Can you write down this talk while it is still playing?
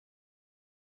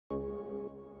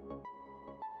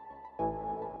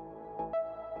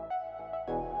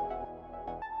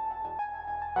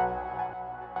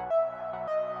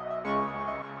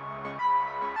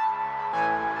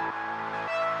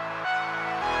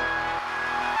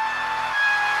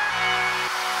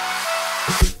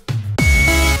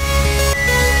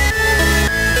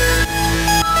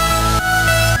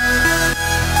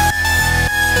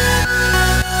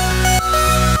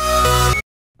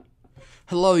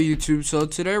Hello YouTube, so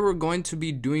today we're going to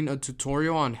be doing a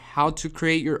tutorial on how to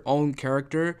create your own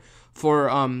character for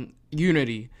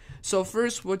Unity. So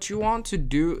first what you want to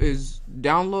do is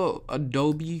download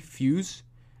Adobe Fuse,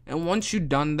 and once you've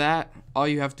done that, all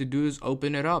you have to do is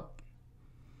open it up.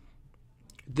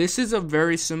 This is a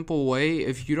very simple way.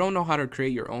 If you don't know how to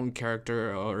create your own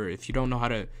character, or if you don't know how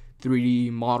to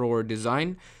 3D model or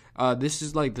design, this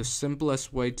is like the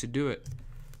simplest way to do it.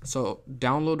 So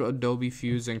download Adobe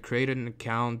Fuse and create an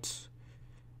account,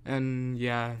 and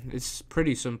yeah, it's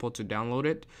pretty simple to download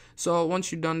it. So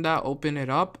once you've done that, open it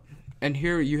up, and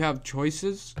here you have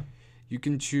choices. You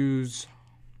can choose,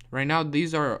 right now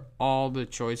these are all the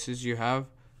choices you have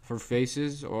for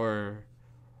faces or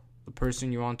the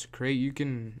person you want to create. You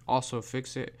can also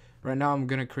fix it. Right now I'm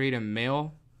gonna create a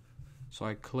male, so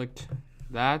I clicked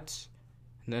that,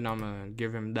 and then I'm gonna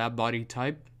give him that body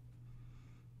type.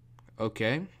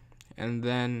 Okay, and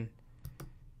then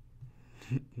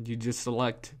you just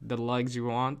select the legs you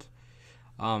want.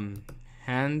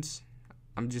 Hands,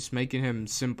 I'm just making him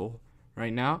simple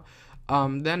right now.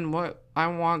 Then what I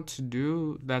want to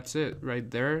do, that's it right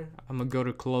there. I'm gonna go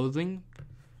to clothing.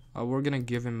 We're gonna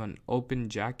give him an open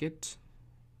jacket.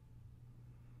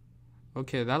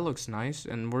 Okay, that looks nice.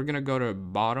 And we're gonna go to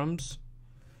bottoms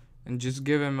and just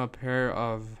give him a pair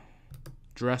of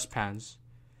dress pants.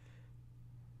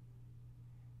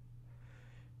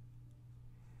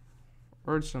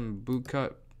 Or some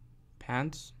bootcut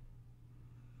pants.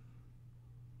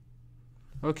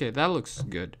 Okay, that looks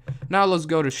good. Now let's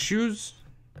go to shoes.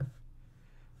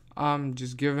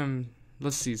 Just give him,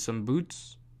 let's see, some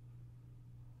boots.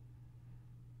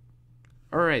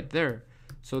 Alright, there.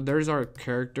 So there's our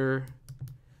character,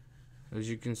 as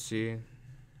you can see.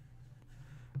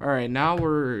 Alright, now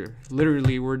we're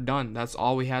done. That's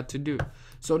all we had to do.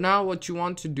 So now what you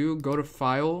want to do, go to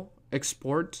File,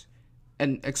 Export,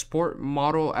 and export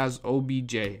model as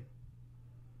OBJ.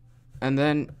 And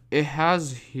then it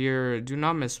has here, do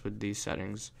not mess with these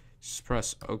settings. Just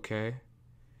press OK.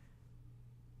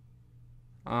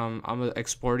 I'm gonna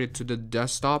export it to the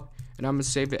desktop, and I'm gonna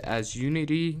save it as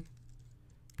Unity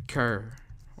char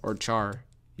or char.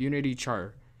 Unity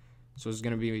char. So it's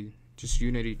gonna be just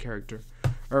Unity character.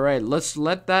 Alright, let's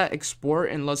let that export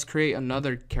and let's create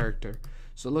another character.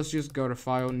 So let's just go to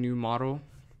File, New Model.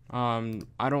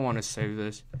 I don't want to save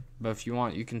this, but if you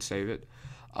want, you can save it.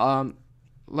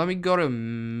 Let me go to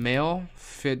male,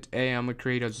 fit A. I'm gonna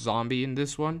create a zombie in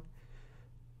this one.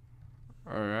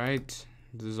 Alright,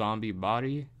 the zombie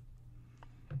body,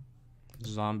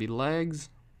 zombie legs,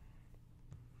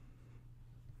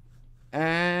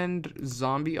 and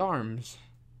zombie arms.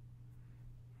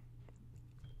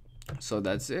 So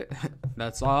that's it.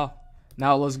 That's all.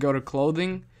 Now let's go to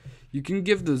clothing. You can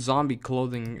give the zombie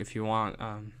clothing if you want.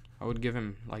 I would give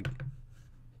him, like,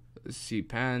 let's see,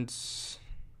 pants,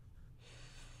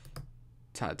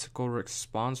 tactical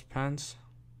response pants.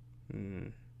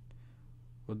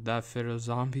 Would that fit a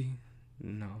zombie?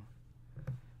 No.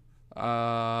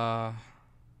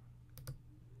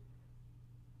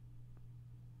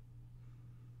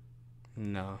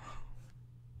 No.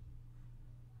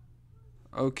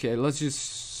 Okay, let's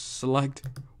just select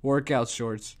workout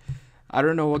shorts. I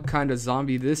don't know what kind of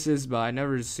zombie this is, but I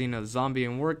never seen a zombie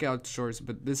in workout shorts,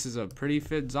 but this is a pretty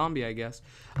fit zombie, I guess.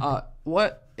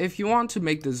 What if you want to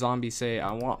make the zombie say,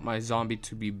 I want my zombie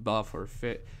to be buff or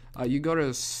fit, you go to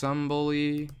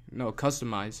customize,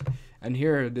 and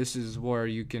here this is where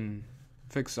you can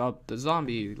fix up the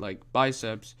zombie, like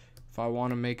biceps. If I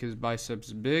want to make his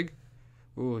biceps big,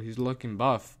 ooh, he's looking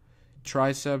buff.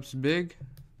 Triceps big.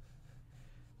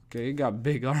 Okay, he got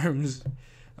big arms.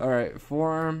 Alright,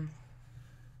 forearm.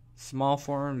 Small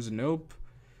forearms, nope.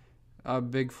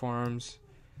 Big forearms.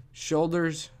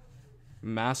 Shoulders,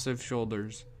 massive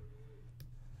shoulders.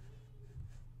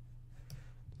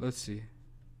 Let's see.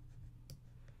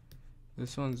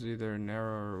 This one's either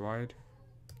narrow or wide.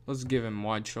 Let's give him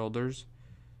wide shoulders.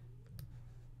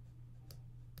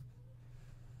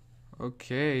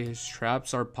 Okay, his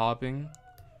traps are popping.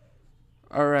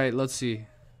 Alright, let's see.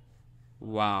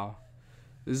 Wow.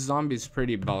 This zombie's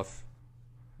pretty buff.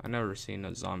 I never seen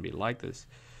a zombie like this.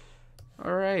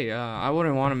 Alright, I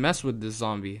wouldn't want to mess with this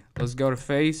zombie. Let's go to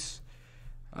face.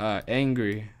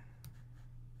 Angry.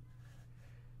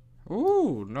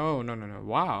 Ooh, no.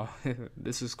 Wow.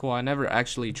 This is cool. I never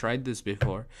actually tried this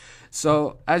before.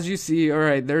 So, as you see,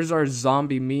 alright, there's our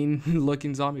zombie, mean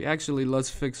looking zombie. Actually, let's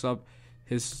fix up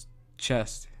his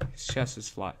chest. His chest is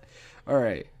flat.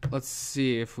 Alright, let's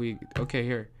see if we... Okay,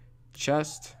 here.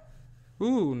 Chest.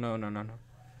 Ooh, no.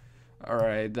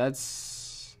 Alright,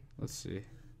 let's see.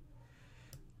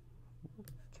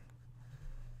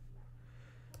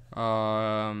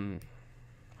 I'm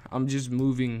just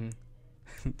moving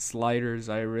sliders.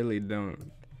 I really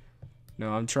don't.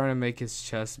 No, I'm trying to make his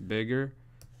chest bigger.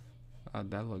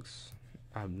 That looks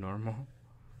abnormal.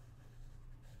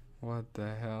 What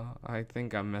the hell? I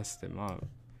think I messed him up.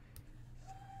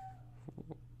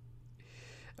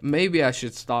 Maybe I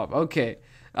should stop. Okay.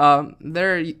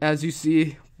 There, as you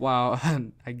see, wow,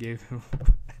 I gave him.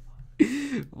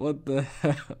 What the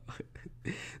hell?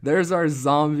 There's our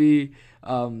zombie.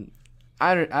 I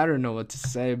don't know what to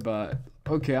say, but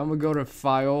okay, I'm gonna go to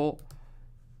File,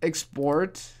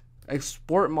 Export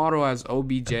model as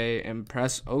OBJ, and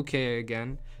press OK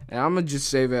again, and I'm gonna just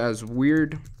save it as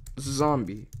weird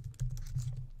zombie.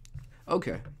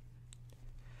 Okay.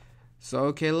 So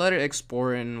okay, let it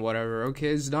export and whatever. Okay,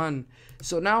 it's done.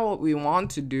 So now what we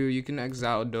want to do, you can exit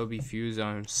out Adobe Fuse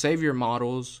and save your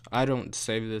models. I don't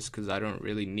save this because I don't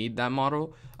really need that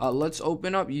model. Let's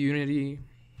open up Unity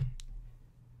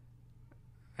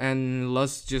and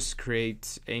let's just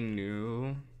create a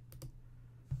new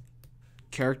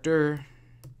character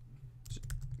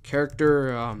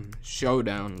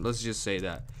showdown. Let's just say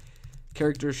that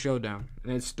character showdown,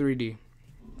 and it's 3D.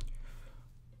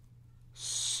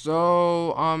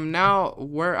 So now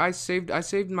where I saved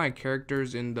my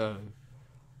characters in the,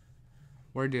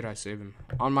 where did I save them?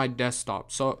 On my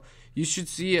desktop. So you should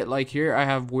see it like here. I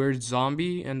have weird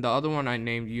zombie, and the other one I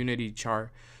named Unity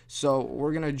char. So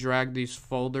we're gonna drag these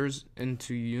folders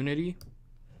into Unity.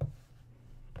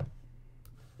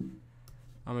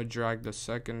 I'm gonna drag the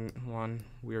second one,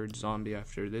 weird zombie,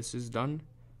 after this is done.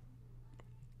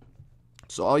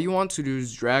 So all you want to do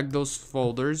is drag those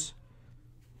folders.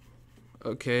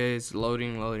 Okay, it's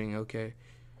loading. Okay.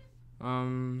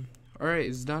 Alright,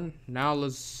 it's done. Now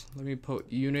let me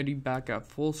put Unity back at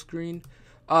full screen.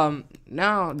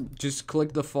 Now just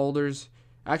click the folders.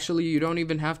 Actually, you don't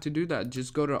even have to do that.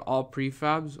 Just go to all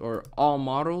prefabs or all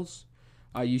models.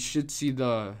 You should see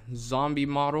the zombie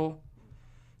model.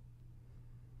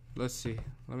 Let's see.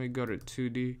 Let me go to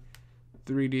 2D,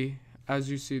 3D. As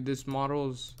you see, this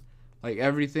model is like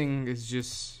everything is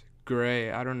just gray.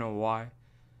 I don't know why.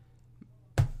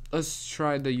 Let's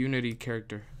try the Unity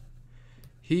character.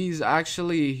 He has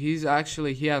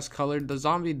color. The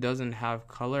zombie doesn't have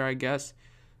color, I guess,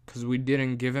 because we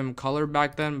didn't give him color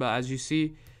back then. But as you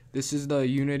see, this is the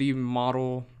Unity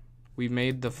model we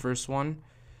made, the first one.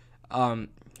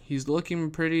 He's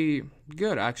looking pretty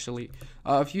good, actually.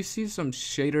 If you see some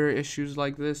shader issues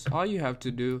like this, all you have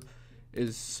to do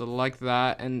is select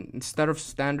that, and instead of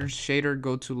standard shader,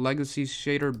 go to legacy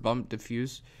shader bump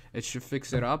diffuse. It should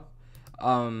fix it up.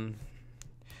 In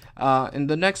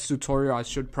the next tutorial, I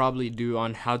should probably do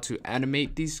on how to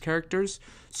animate these characters.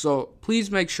 So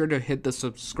please make sure to hit the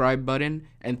subscribe button,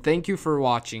 and thank you for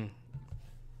watching.